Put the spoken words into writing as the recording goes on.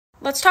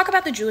Let's talk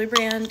about the jewelry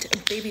brand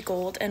Baby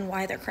Gold and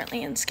why they're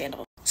currently in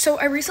scandal. So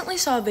I recently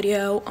saw a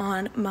video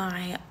on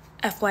my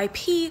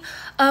FYP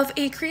of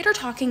a creator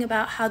talking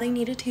about how they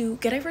needed to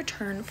get a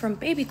return from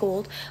Baby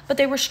Gold, but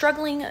they were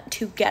struggling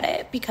to get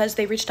it because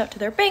they reached out to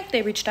their bank,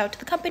 they reached out to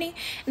the company,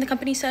 and the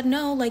company said,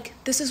 no, like,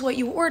 this is what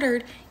you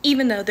ordered,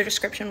 even though the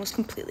description was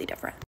completely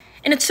different.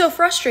 And it's so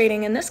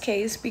frustrating in this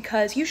case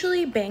because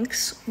usually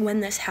banks,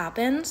 when this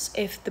happens,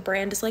 if the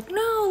brand is like,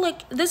 no,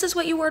 like, this is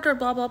what you ordered,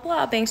 blah, blah,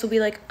 blah, banks will be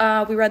like,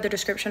 we read the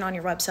description on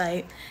your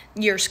website,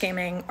 you're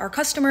scamming our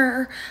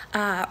customer,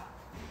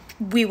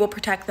 we will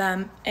protect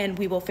them and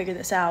we will figure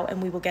this out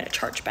and we will get a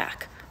charge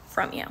back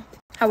from you.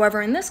 However,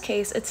 in this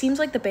case, it seems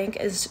like the bank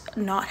is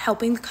not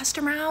helping the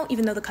customer out,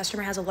 even though the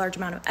customer has a large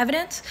amount of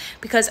evidence,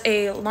 because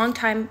a long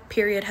time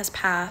period has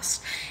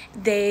passed.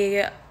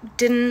 They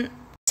didn't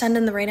send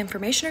in the right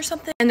information or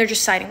something, and they're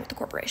just siding with the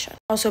corporation.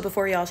 Also,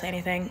 before y'all say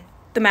anything,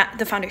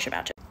 the foundation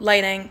matches,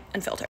 lighting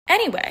and filter.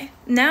 Anyway,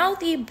 now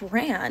the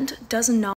brand does not